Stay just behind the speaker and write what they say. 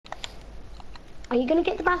Are you gonna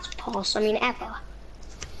get the battle pass? I mean, ever?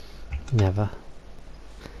 Never.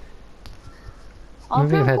 I've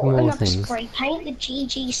Maybe I've now had got more another things. spray paint, the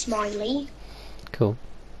GG smiley. Cool.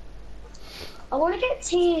 I want to get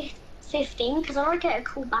tier 15 because I want to get a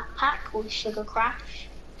cool backpack called Sugar Crash.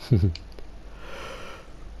 And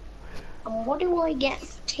what do I get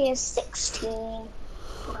for tier 16?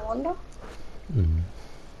 I wonder.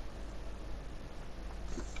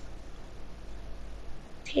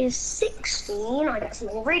 Tier 16, I get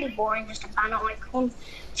something really boring, just a banner icon.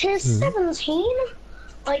 Tier 17,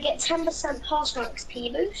 I get 10% personal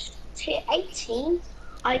XP boost. Tier 18,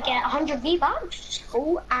 I get 100 V-Bucks, which is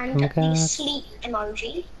cool, and Oh my the god. sleep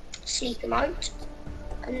emoji, sleep emote.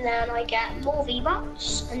 And then I get more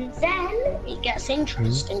V-Bucks, and then it gets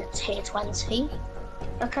interesting at tier 20.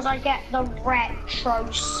 Because I get the retro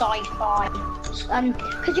sci-fi.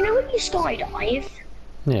 Because you know when you skydive,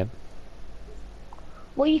 Yeah.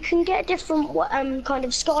 well, you can get different kind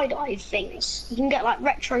of skydive things. You can get like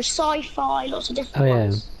retro sci-fi, lots of different Oh yeah.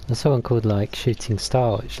 ones. There's someone called like Shooting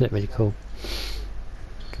Star, which looked really cool.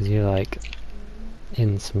 Because you're like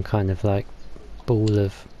in some kind of like ball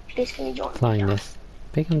of Please can you join me? flyingness.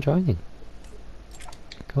 Big, I'm joining.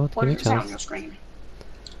 God, What give me a does it say on your chance. screen?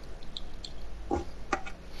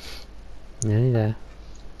 Nearly there.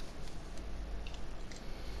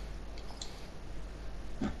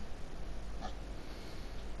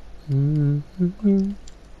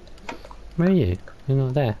 Where are you? You're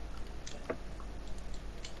not there.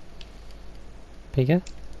 Bigger?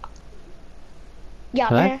 Yeah, I'm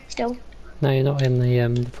Hello? here still. No, you're not in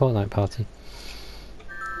the Fortnite party.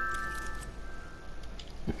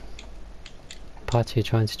 Party you're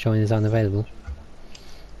trying to join is unavailable.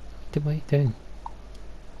 What are you doing?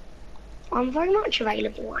 I'm very much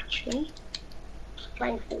available actually. Just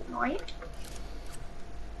playing Fortnite.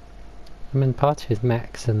 I'm in party with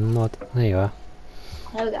Max and Mod. There you are.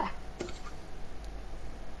 There we go.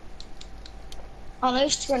 Oh,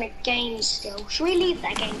 those two are in a game still. Should we leave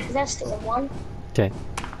that game because they're still in one? Okay.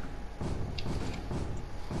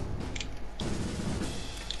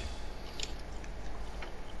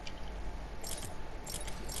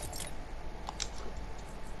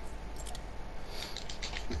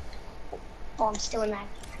 Oh, I'm still in that.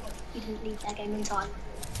 You didn't leave that game in time.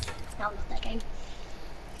 Now I love that game.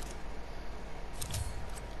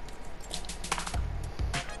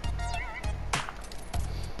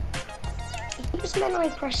 It keeps when I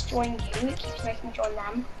press join you, it keeps making me join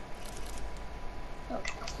them.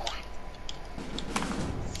 Okay, that's better.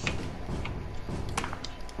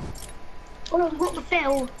 Oh no, we've got the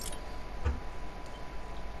fill.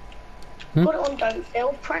 Got it on don't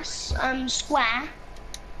fill. Press square.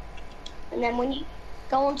 And then when you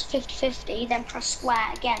go on to 50-50, then press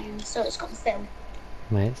square again, so it's got the fill.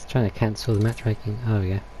 Wait, it's trying to cancel the matchmaking. Oh,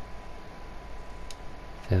 yeah.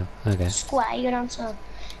 Phil, okay. Square, you go down to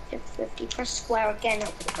 50-50, press square again,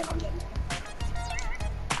 it'll put the fill on you.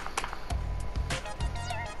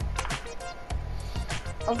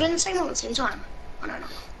 I'm doing the same one at the same time. Oh no,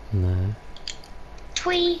 no. No.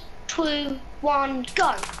 3, 2, 1,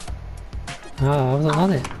 go! Oh, I wasn't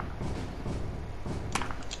on it.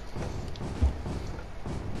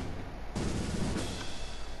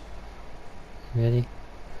 Ready?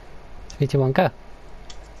 3, 2, 1, go!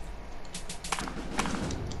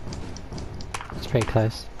 That's pretty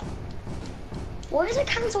close. Why does it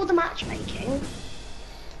cancel the matchmaking?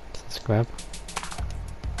 Let's grab.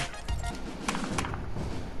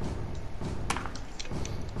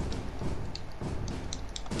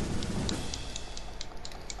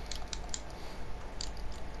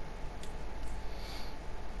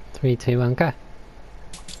 Three, two, one, go.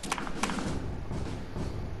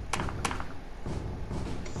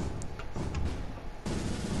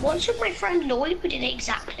 What should my friend Lloyd put in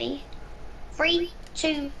exactly? 3,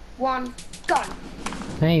 2, 1, go!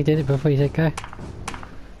 Hey, you did it before you said go.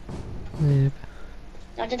 Yep.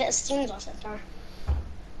 I did it as soon as I said go.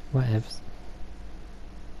 Whatevs.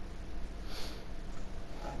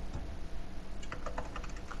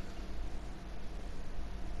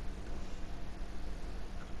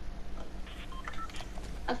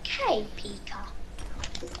 Okay, Pika.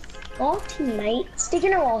 Our teammates, did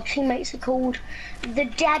you know our teammates are called the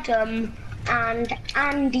Dedum and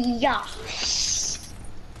Andy Yas?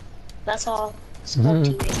 That's our squad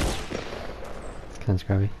teammates. It's kind of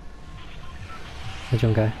scrubby. Where'd you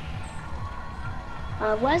want to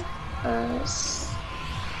go? Where's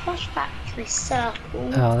Splash Factory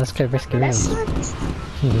Circle? Oh, let's go risky Let's round.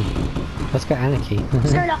 Let's go Anarchy. go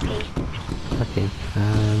Lucky. Okay.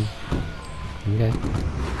 Okay.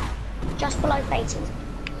 Just below Peyton.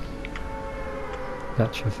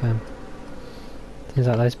 Gotcha, fam. Seems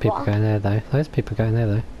like those people What? going there though. Those people going there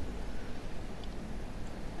though.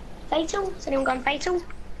 Fatal? Is anyone going fatal?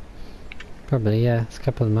 Probably, yeah. There's a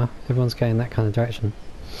couple of them are. Everyone's going that kind of direction.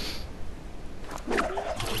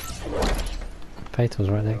 Fatal's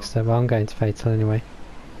right next to it. Well, I'm going to Fatal anyway.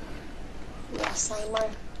 Yeah, same way.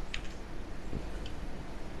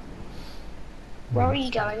 Where are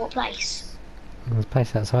you going? What place? There's a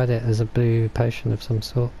place outside it. There's a blue potion of some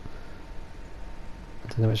sort. I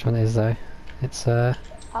don't know which one it is though. It's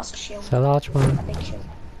That's a shield. it's a large one. A big shield.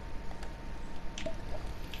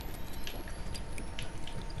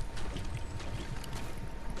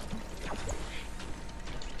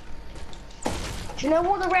 Do you know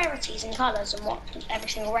all the rarities and colours and what every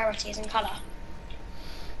single rarity is in colour?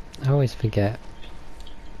 I always forget.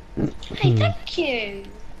 Hey, thank you!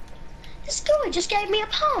 This guy just gave me a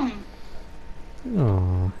pump!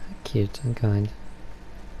 Oh, cute and kind.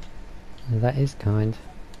 Yeah, that is kind.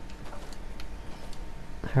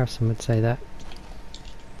 Harrison would say that.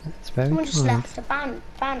 That's very Someone just kind. left the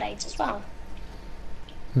band-aids as well.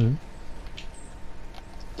 Hmm.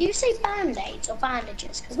 Do you say band-aids or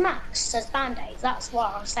bandages? Because Max says band-aids, that's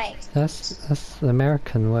what I was saying. That's the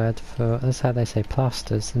American word for. That's how they say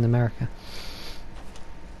plasters in America.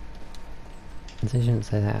 They shouldn't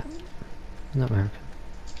say that. Not American.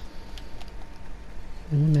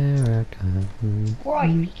 American. Where are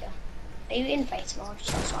you, Pika? Are you in Fatal or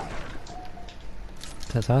just outside?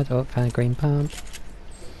 Outside. Oh, found a green pump.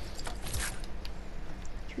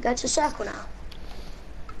 Should we go to the circle now?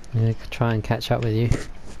 I'm gonna try and catch up with you.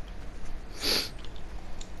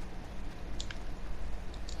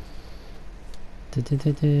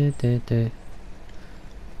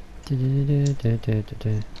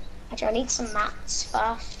 Actually, I need some mats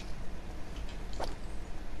first.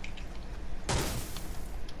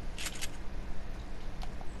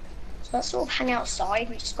 So let's sort of hang outside.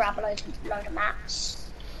 We just grab a load of mats.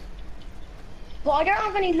 But I don't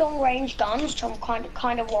have any long-range guns, which I'm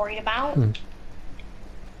kind of worried about. I've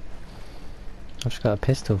just got a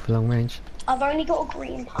pistol for long range. I've only got a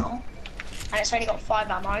green pump, and it's only got 5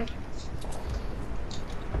 ammo.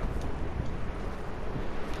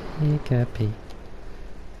 Peek.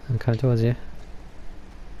 I'm coming towards you.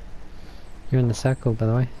 You're in the circle, by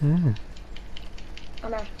the way. Ah. I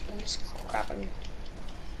know. I'm just grabbing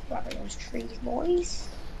those trees, boys.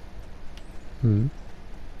 Hmm.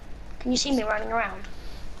 Can you see me running around?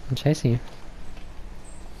 I'm chasing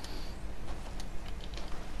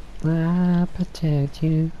you. I'll protect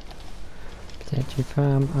you. Protect you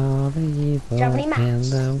from all the evil have any in maps?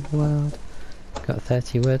 the world. Got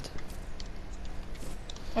 30 wood.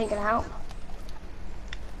 Ain't gonna help.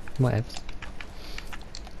 Whatever.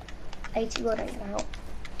 80 wood ain't gonna help.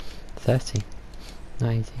 30.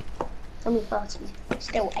 Not 80. Only 30.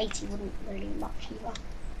 Still 80 wouldn't really much either.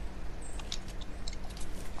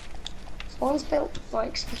 This one's built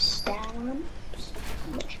like some stair ramps.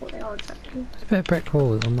 I'm not sure what they are exactly. There's a bit of brick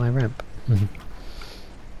wall on my ramp.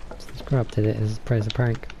 Scrub did it as a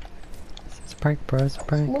prank. It's a prank, bro, it's a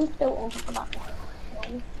prank. One's built on top of that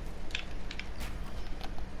one.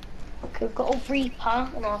 Okay, we've got a Reaper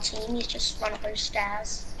on our team. He's just run up those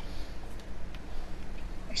stairs.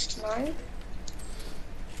 Nice to know.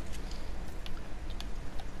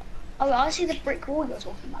 Oh, I see the brick wall you're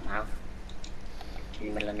talking about now. In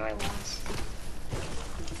the middle of nowhere.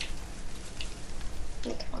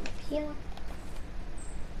 Need to run up here.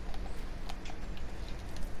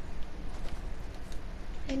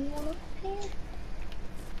 Anyone up here?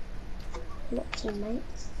 Not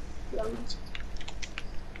teammates. Loads.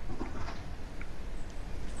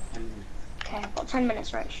 Okay, I've got 10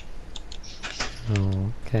 minutes, Rich.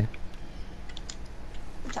 Oh, okay.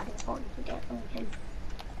 Which I think is what you can get on him.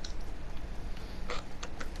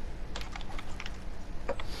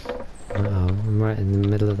 Uh-oh, I'm right in the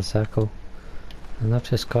middle of the circle. And I've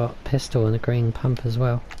just got a pistol and a green pump as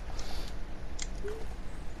well.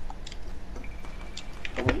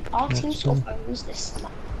 Our team sort of owns this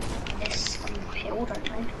hill, don't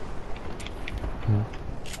they? I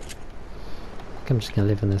think I'm just going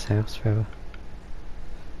to live in this house forever.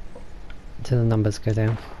 Until the numbers go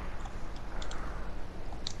down.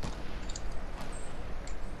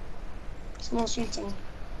 Someone's shooting.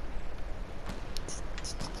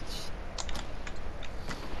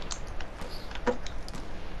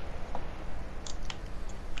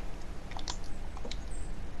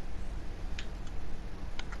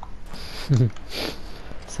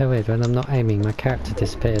 So weird, when I'm not aiming my character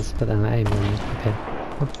disappears, but then I aim and they appear.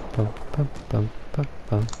 Bum, bum, bum, bum, bum,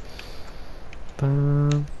 bum.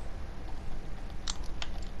 Bum.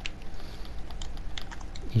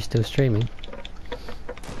 You still streaming?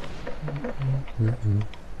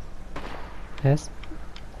 Yes?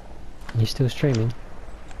 You still streaming?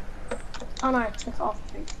 Oh no, I took it off.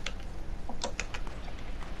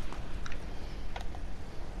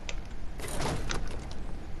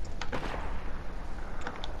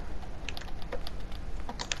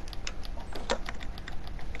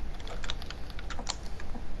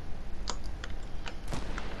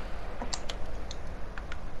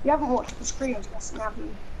 You haven't watched the streams lesson, have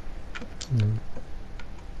you? Mm.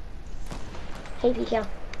 Hey, Pika.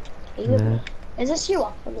 Are you with me? Is this you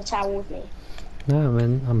up on the tower with me? No,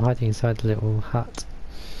 man, I'm hiding inside the little hut.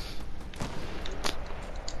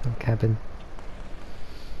 Little cabin.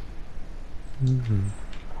 With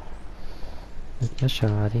my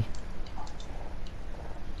shardy.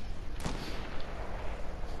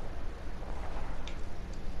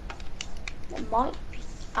 It might be.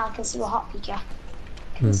 I can see a hot Pika.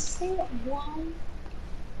 Can you see it? One.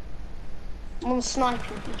 I'm on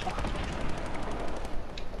sniping Pika.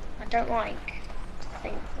 I don't like to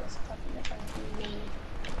think there's something that's going to be me.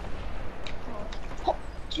 Hop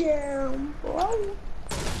down, bro.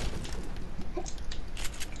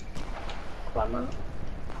 Come on,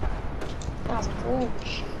 that's a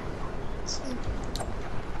launch. So,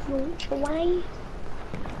 launch away.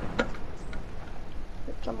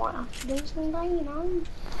 Which I might have to do someday, you know.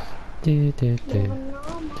 Do do do. You never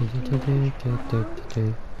know, Do do do do do do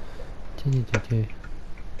do do do.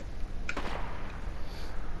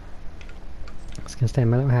 I was gonna stay in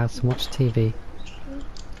my little house and watch TV.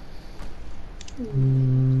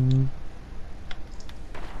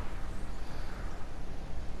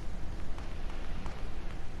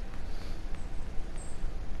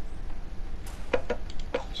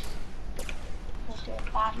 Let's do a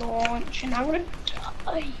bad launch and I'm gonna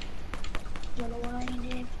die. Run away,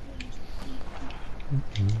 Nick.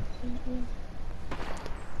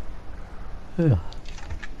 Do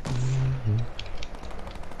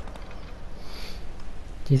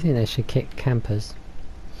you think they should kick campers?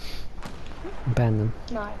 Ban them?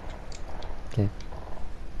 No. Okay.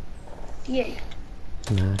 You?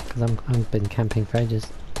 No, because I've been camping for ages.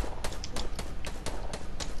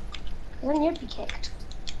 Then you'd be kicked.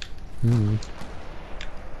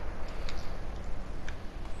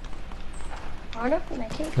 I don't think they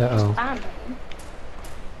kicked. They just banned them.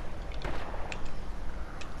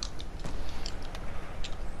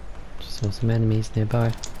 Just saw some enemies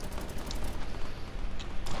nearby.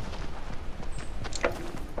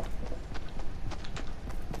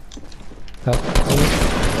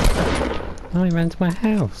 Oh, he ran to my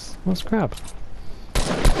house. What scrub?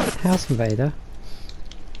 House invader.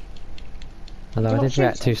 Although I did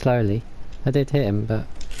react too slowly. I did hit him, but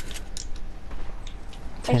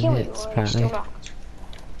 10 hits apparently.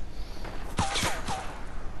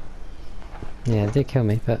 Yeah, it did kill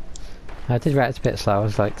me, but I did react a bit slow. I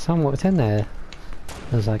was like, what's in there?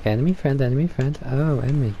 I was like, enemy friend, enemy friend. Oh,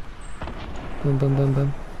 enemy. Boom, boom, boom,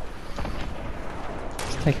 boom.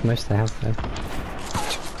 It's taking most of the health though.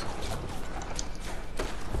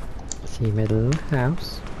 See you made a little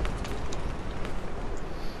house.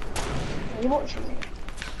 Are you watching me?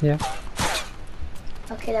 Yeah.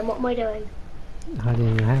 Okay, then what am I doing? Hiding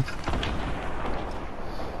in your house.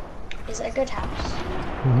 Is it a good house?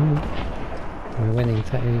 We're winning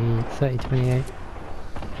 30-28.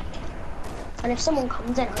 And if someone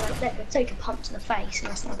comes in, I'm like, they'll take a punch to the face and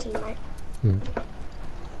that's my teammate.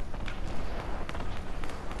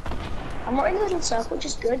 I'm not in the middle circle, which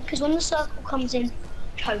is good, because when the circle comes in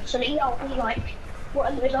totally, I'll be like, what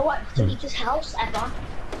in the middle? I won't have to leave this house ever.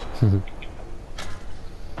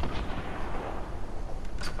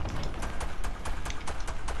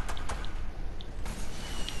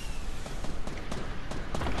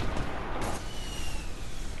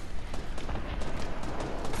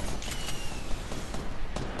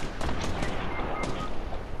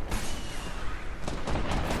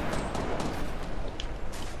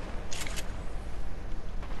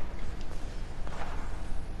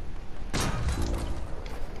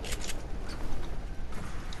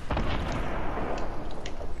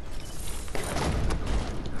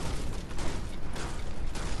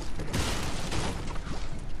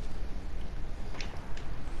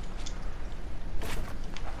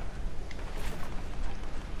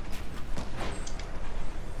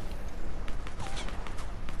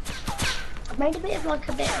 I've made a bit of like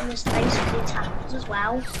a bit of mistakes with the attackers as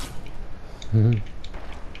well. The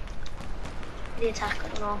attacker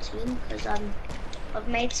on our team, because I've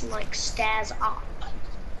made some like stairs up.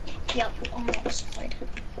 Yep, on the other side.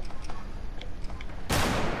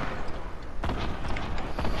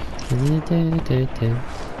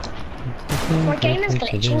 My game is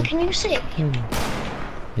glitching, can you see?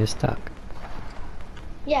 You're stuck.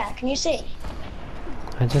 Yeah, can you see?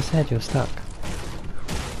 I just said you're stuck.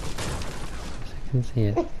 can see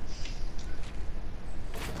it.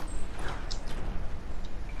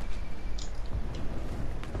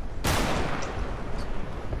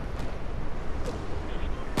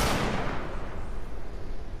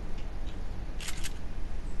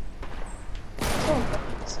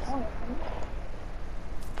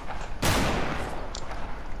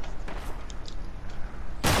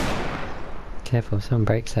 Careful, if someone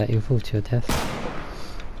breaks that, you'll fall to your death.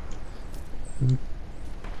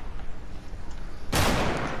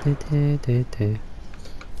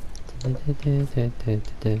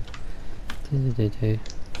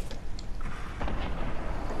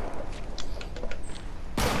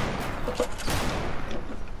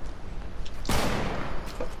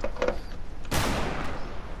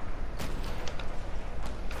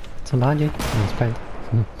 Someone behind you? Oh, it's friend.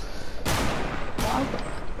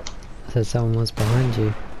 I said someone was behind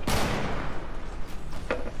you.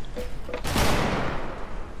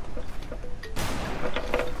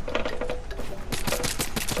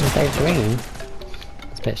 Dave's ringing.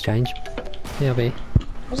 It's a bit strange. BLB.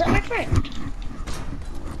 Was that my friend?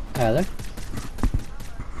 Hello?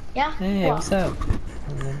 Yeah? Hey, What? what's up?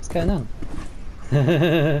 What's going on?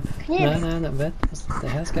 Can you hear me? No, not bad. What the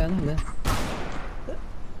hell's going on there?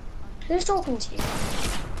 Who's talking to you?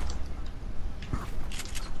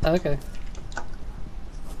 Okay.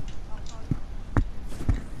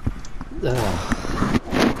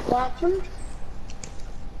 What happened?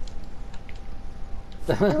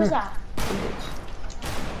 Who was that?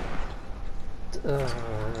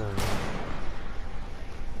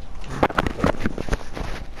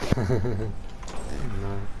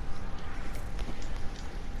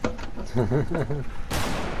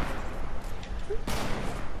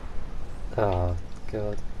 Oh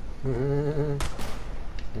god.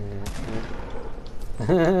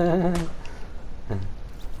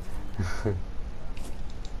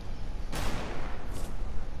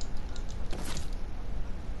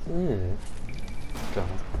 Yeah. God.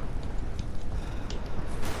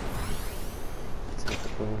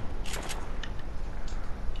 Typical.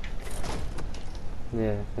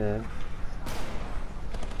 Yeah, yeah.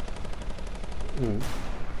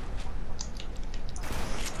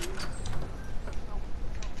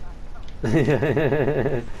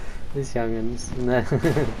 These young'uns. No.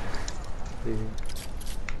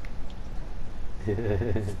 Yeah.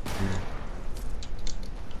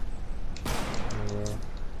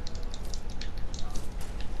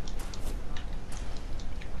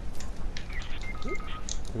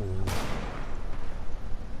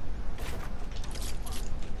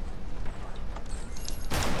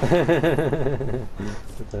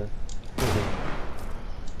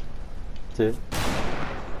 Two.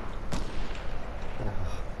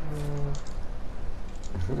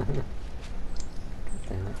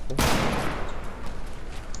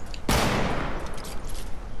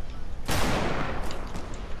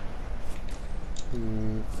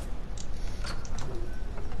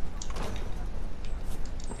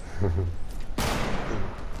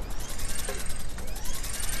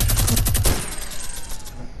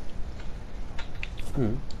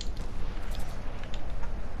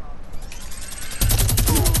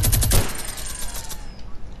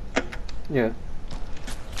 Yeah.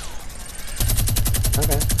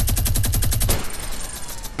 Okay.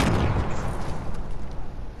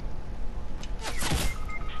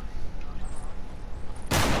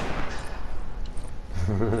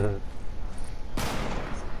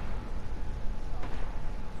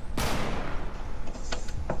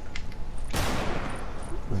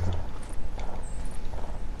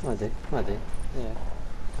 Might do. Yeah.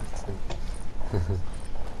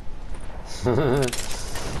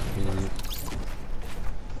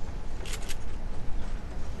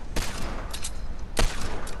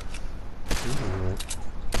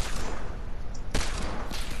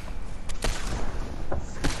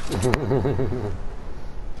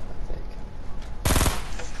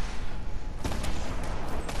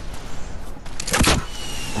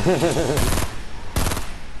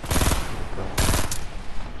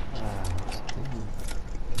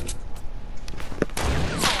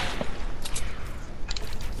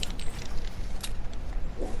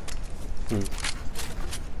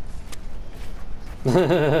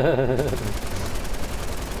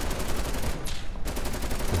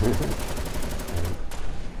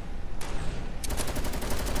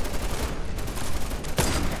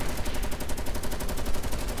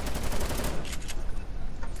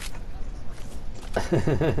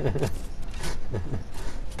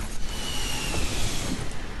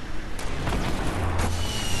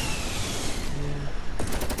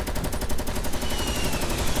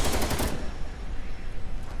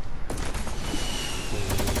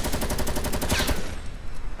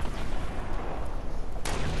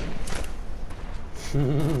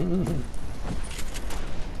 Mm.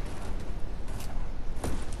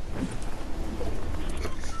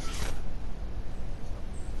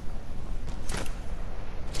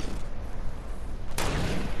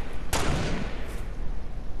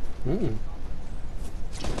 Mm.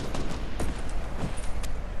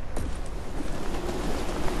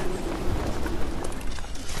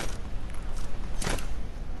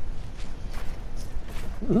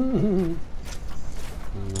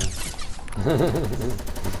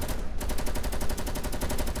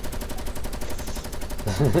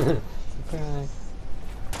 Surprise.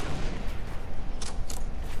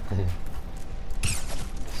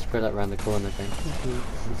 Spread out round the corner thing.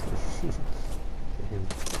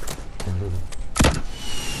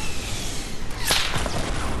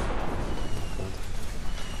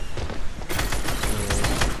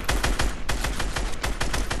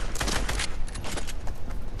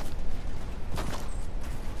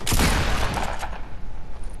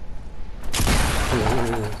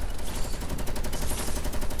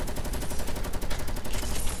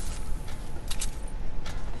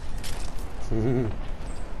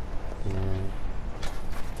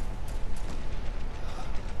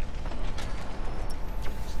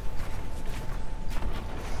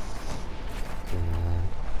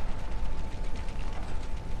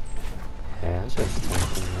 Yeah, it's just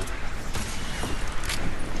talking about.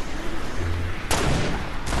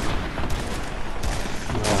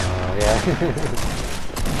 Oh, yeah.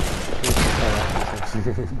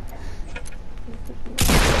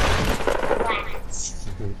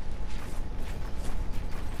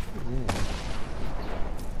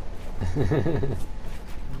 Rats.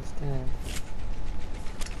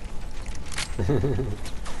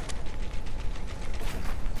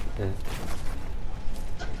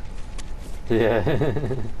 Yeah.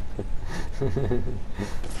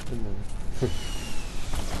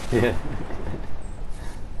 Yeah.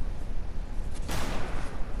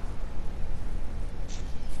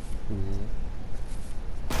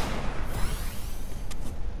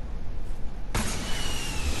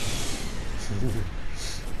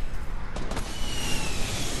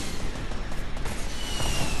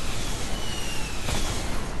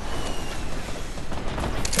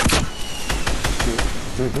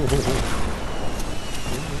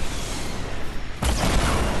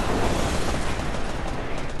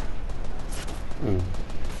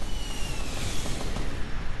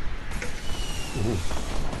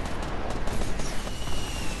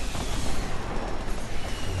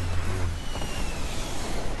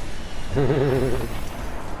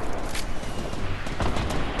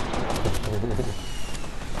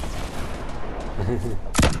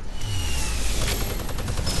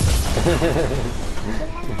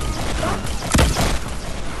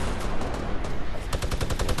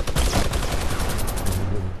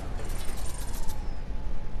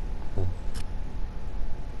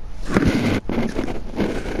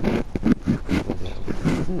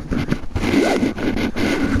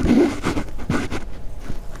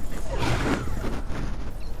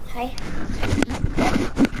 Hey.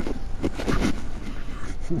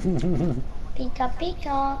 Pika,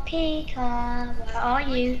 pika, pika. Where are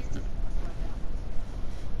you?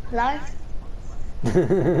 Hello?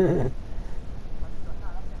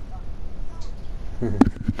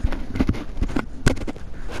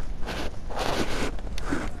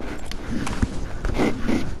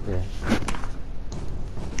 Yeah.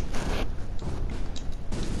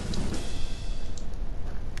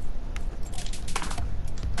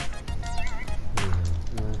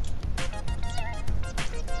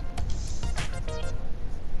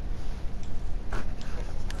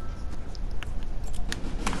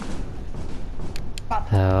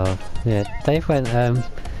 Oh, yeah. Dave went,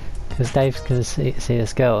 because Dave's gonna see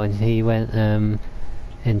this girl, and he went,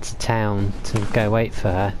 into town to go wait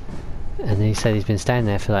for her, and he said he's been standing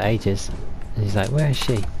there for like ages, and he's like, where is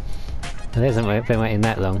she? And he hasn't been waiting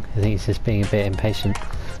that long. I think he's just being a bit impatient.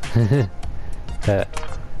 But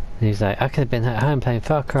he's like, I could have been at home playing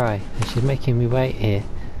Far Cry, and she's making me wait here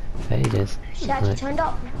for ages. She actually Like, turned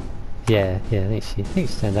up now. yeah, I think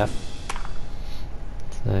she turned up.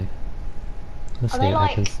 So we'll see Are they what like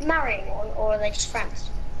happens. marrying or are they just friends?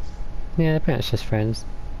 Yeah, they're pretty much just friends.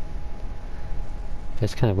 But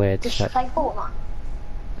it's kind of weird. Does she Like, play Fortnite?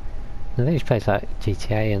 I think she plays like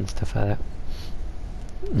GTA and stuff like that.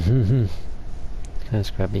 Kind of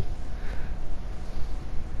scrubby.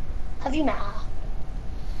 Have you met her?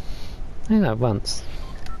 I think that once.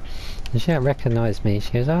 And she recognised me.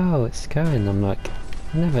 She goes, "Oh, it's Cohen." I'm like,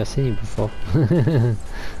 "I've never seen you before."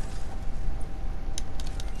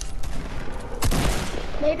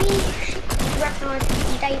 Maybe she recognised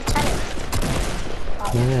you Dave Tennant.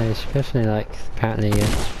 No, especially like, apparently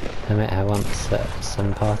I met her once at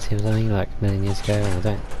some party or something, like a million years ago, and I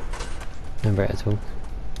don't remember it at all.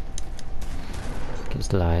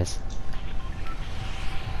 It's lies.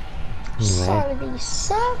 Anyway. So the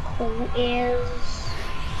circle is...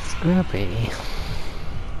 Scrubby.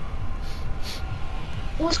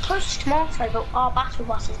 It was close to Tomato, but our battle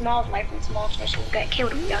bus is miles away from Tomato, so we'll get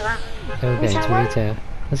killed if we go there. They're all going to retail.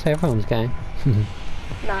 That's where everyone's going. No,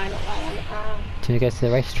 not that one. Do you want to go to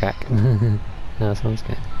the racetrack? No, someone's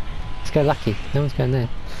going. Let's go Lucky. No one's going there.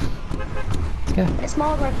 Let's go. It's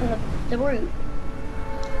miles away from the route.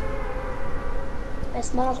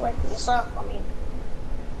 It's miles away from the circle, I mean.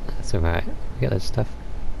 That's alright. We get that stuff.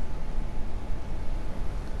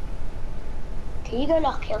 Can you go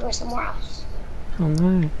Lucky or go somewhere else? Oh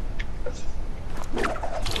no.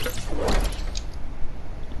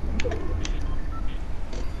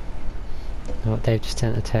 Oh, Dave just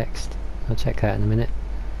sent a text. I'll check that in a minute.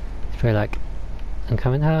 He's probably like, I'm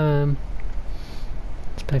coming home.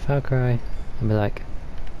 Let's play Far Cry. I'll be like,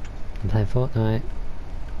 I'm playing Fortnite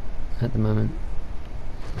at the moment.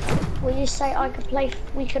 Will you say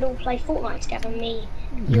we could all play Fortnite together, me,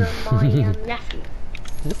 you and my nephew?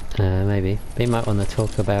 Maybe. But he might want to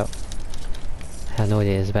talk about how naughty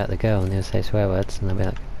he is about the girl, and he'll say swear words, and I'll be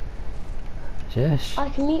like, shush. I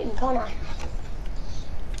can mute him, can't I?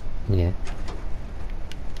 Yeah.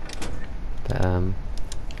 But,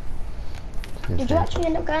 did you actually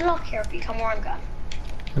end up going Lucky, or have you come where I'm going?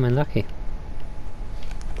 I'm unlucky.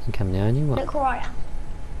 You come near and you what? Look where I am.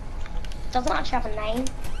 Doesn't actually have a name.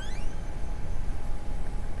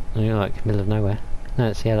 Oh, you're like middle of nowhere. No,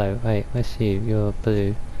 it's yellow. Wait, where's you? You're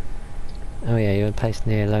blue. Oh yeah, you're placed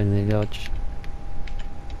near Lonely Lodge.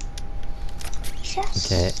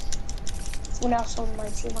 Yes. Okay. Someone else on my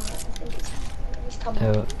team, I think it's come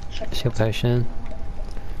Oh, shield potion.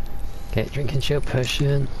 Okay, drinking shield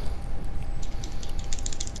potion.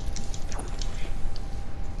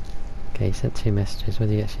 Okay, he sent 2 messages. What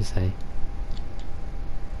did he actually say?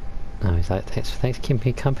 Oh, he's like, thanks for keeping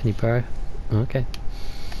me company, bro. Okay.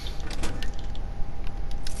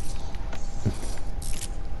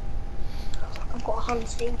 I've got a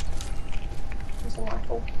hunting. It's a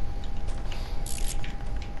rifle.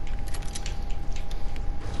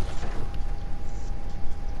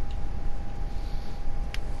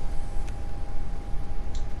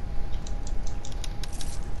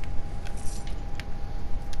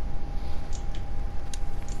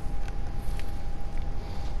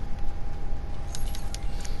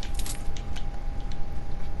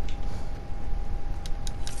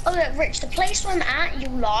 Oh look, Rich, the place where I'm at, you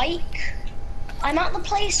like. I'm at the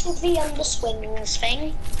place with the swings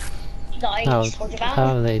thing that I just told you about.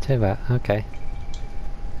 Oh, that you told about. Okay.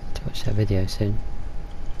 To watch that video soon.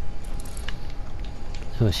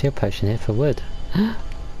 Oh, a shield potion here for wood.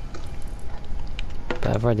 But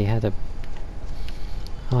I've already had a...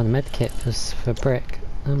 Oh, the med kit was for brick.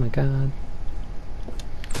 Oh my god.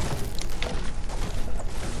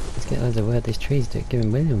 Let's get loads of wood. These trees do give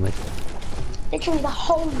him million wood. Literally the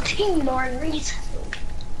whole team are in retail.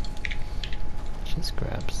 Just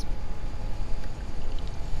grabs.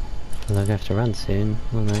 Well, I'm gonna have to run soon,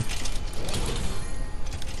 won't I?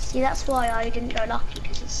 See, that's why I didn't go Lucky,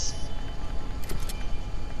 because it's...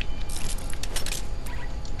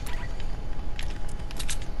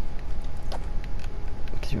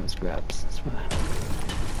 Because you want grabs, that's why.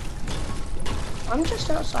 I'm just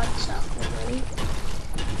outside the circle, really.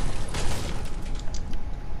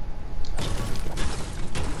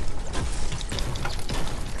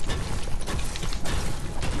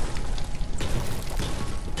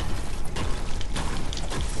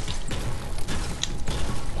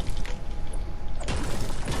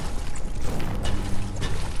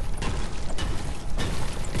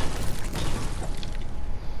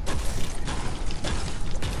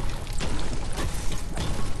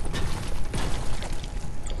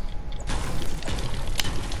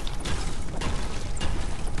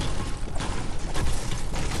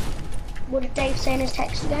 What did Dave say in his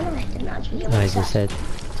text again? I didn't actually hear what I he just said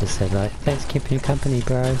like, thanks for keeping you company,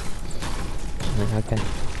 bro. Like, okay.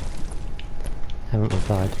 Haven't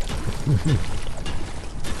replied.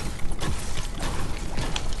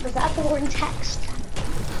 Was that a boring text?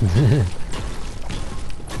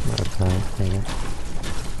 Not reply, there you go.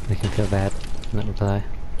 Make him feel bad. Not reply.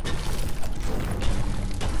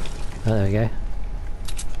 Oh, there we go.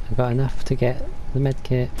 I've got enough to get the med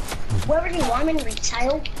kit. Where are you? I'm in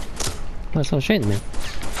retail. Oh, it's not shooting me.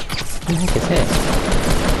 What the heck is it?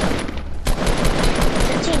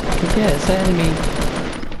 Yeah, it's an enemy.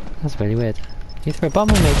 That's really weird. You threw a bomb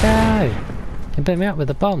on me, go! You blew me up with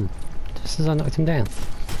a bomb. Just as I knocked him down.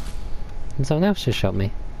 And someone else just shot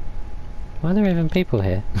me. Why are there even people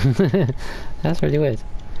here? That's really weird.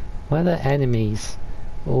 Why are there enemies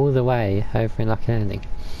all the way over in Lucky Landing?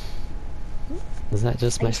 Is that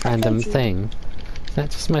just the most random thing? Is that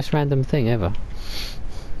just the most random thing ever?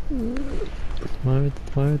 Why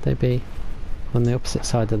would they be on the opposite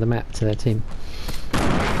side of the map to their team?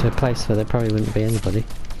 To a place where there probably wouldn't be anybody.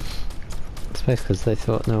 I suppose because they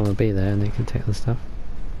thought no one would be there and they could take the stuff.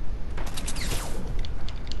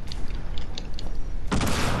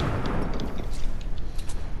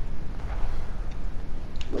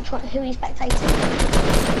 Which one? Who are you spectating?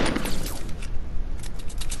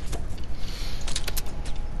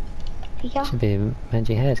 Pika? Should be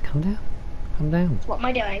Manji Hairs. Calm down. Calm down. What am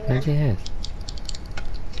I doing? Manji Hairs.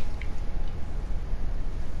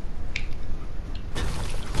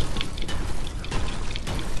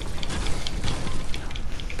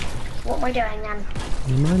 What am I doing then?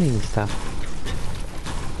 You're mining stuff.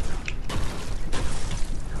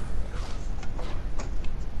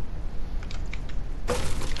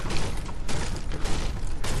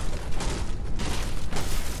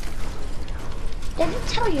 Did it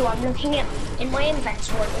tell you I'm looking at in my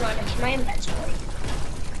inventory when I look in my inventory?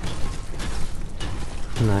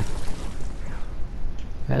 No.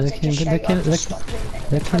 Right, look in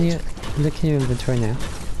your inventory now.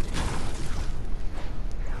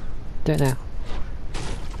 Do it now.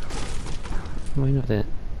 Why not do it?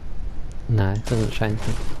 No, it doesn't show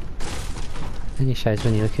anything. It only shows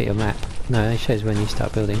when you look at your map. No, it only shows when you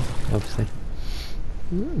start building, obviously.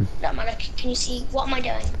 No, can you see, what am I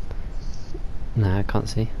doing? No, I can't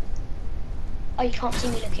see. Oh, you can't see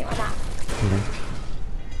me looking at my map? No.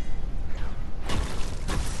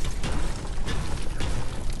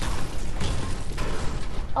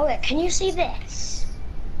 Oh wait, can you see this?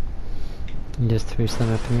 You just threw some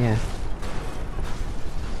up in the air.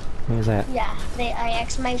 What was that? Yeah, the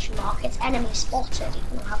exclamation mark, it's enemy spotted.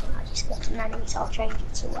 Even though I haven't actually spotted an enemy, so I'll change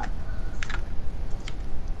it to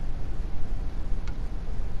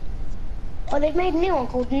Oh, they've made a new one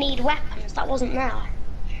called Need Weapons. That wasn't there.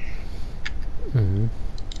 Mm-hmm.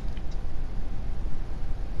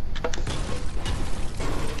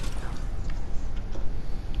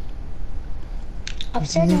 I've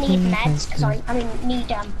said need meds because I mean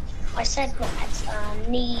need I said not meds.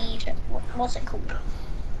 Need what's it called?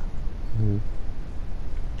 Mm.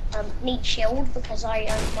 Need shield because I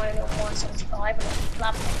own mine on 175 and I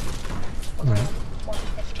love it. On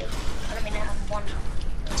 150 and I mean 1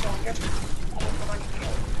 200. I don't know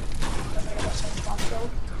shield. I mean I got 75 shield.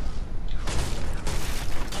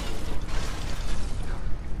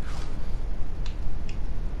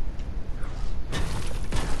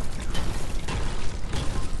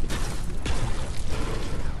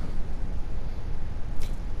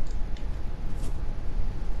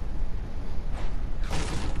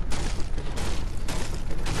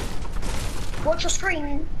 Watch your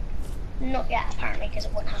screen. Not yet, apparently, because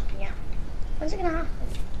it won't happen yet. When's it gonna happen?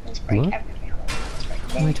 Let's break What? everything. Let's break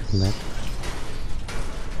What are you talking about?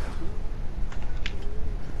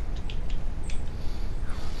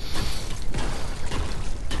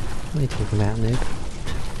 What are you talking about, noob?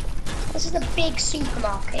 This is a big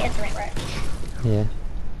supermarket, isn't it, Rich? Yeah.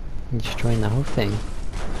 You're destroying the whole thing.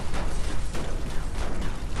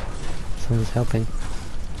 Someone's helping.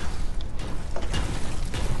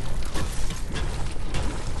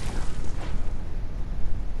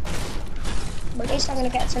 But at least I'm gonna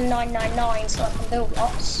get some 999 so I can build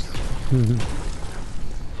lots.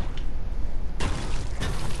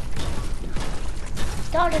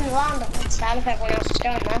 Starting the land up and sell if everyone else is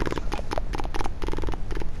going there.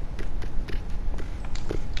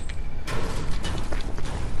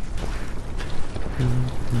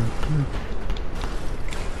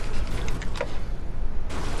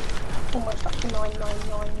 Almost up to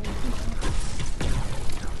 999.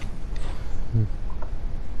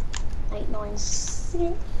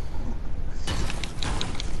 896.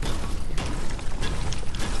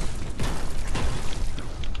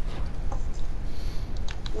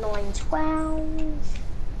 Nine 12.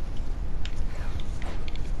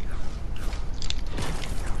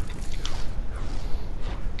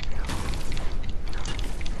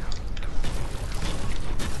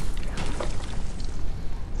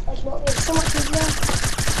 There's not really so much easier.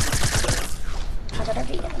 I don't know if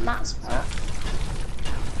you get the mats for that.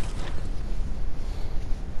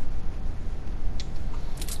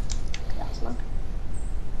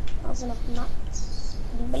 That's enough nuts.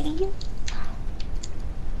 Believe.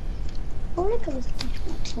 Oh, look at this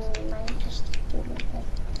team, man. Just do it like that.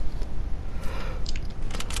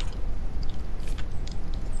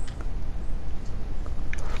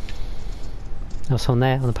 What's on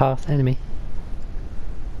there, on the path? Enemy.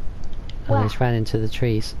 I just ran into the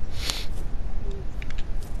trees.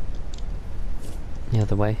 The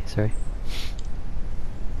other way, sorry.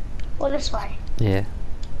 Well, this way. Yeah.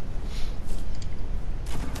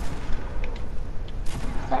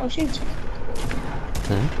 That was shooting.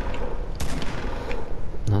 No?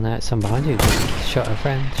 No, no, it's someone behind you. Just shot a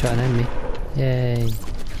friend, shot an enemy. Yay.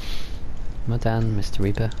 Well done, Mr.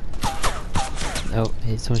 Reaper. Oh,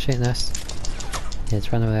 is someone shooting us? Yeah,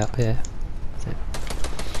 it's run away up here. That's it.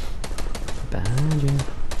 Behind you.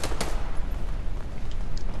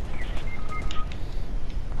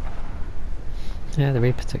 Yeah, the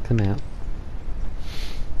Reaper took them out.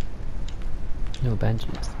 No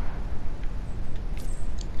bandages.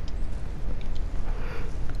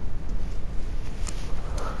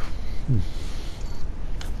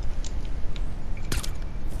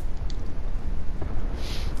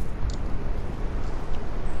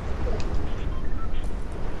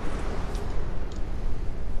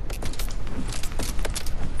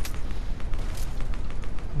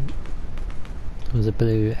 There's a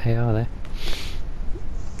blue AR there.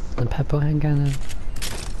 And a purple handgun.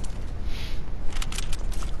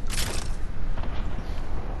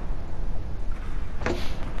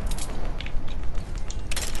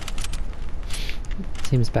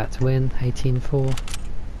 Team's about to win, 18-4.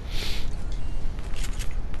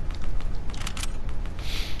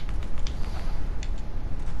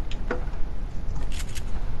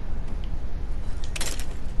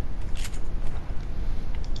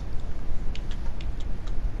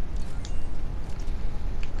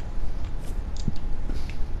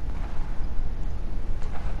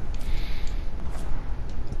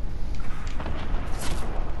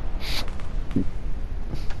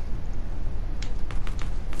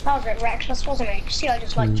 That was a bit reckless, wasn't it? You see, I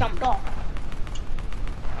just like jumped off.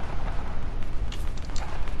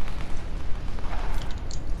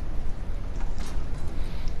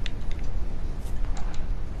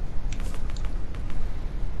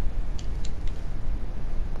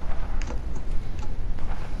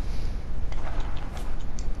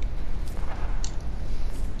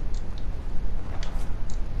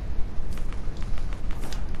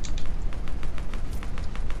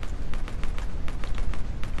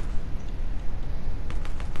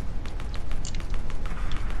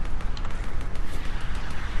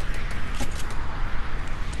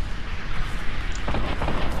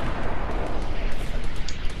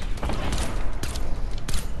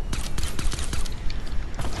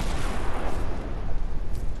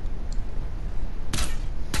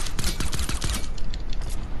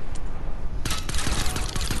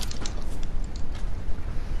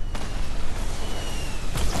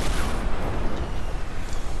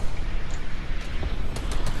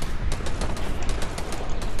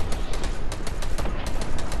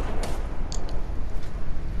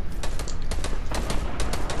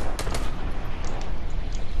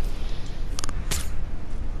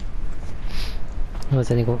 Oh, has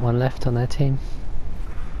only got one left on their team.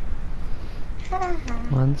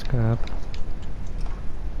 One scrub.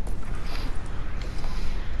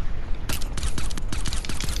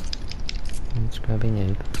 One scrubby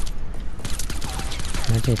noob.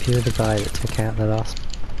 Imagine if you were the guy that took out the last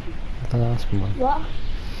one. What?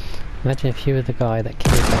 Imagine if you were the guy that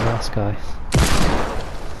killed the last guy.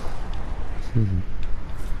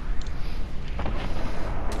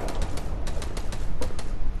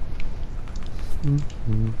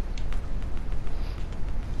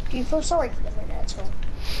 Do you feel sorry for them in there at all?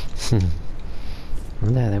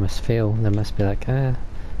 No, they must be like, I'm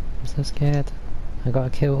so scared. I gotta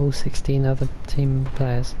kill all 16 other team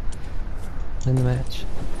players. Win the match. Do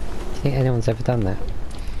you think anyone's ever done that?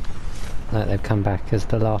 Like they've come back as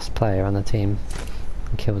the last player on the team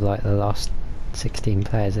and killed like the last 16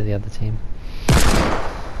 players of the other team.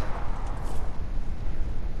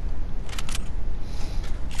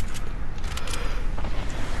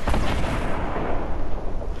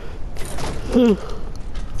 Yeah,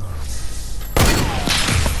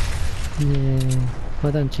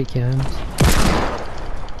 well done, Cheeky Holmes.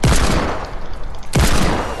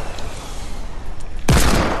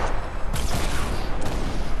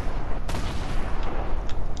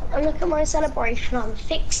 And look at my celebration, I'm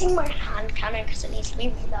fixing my hand cannon because it needs to be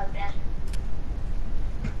reloaded.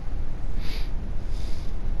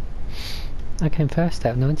 I came first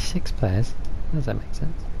out of 96 players. Does that make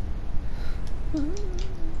sense?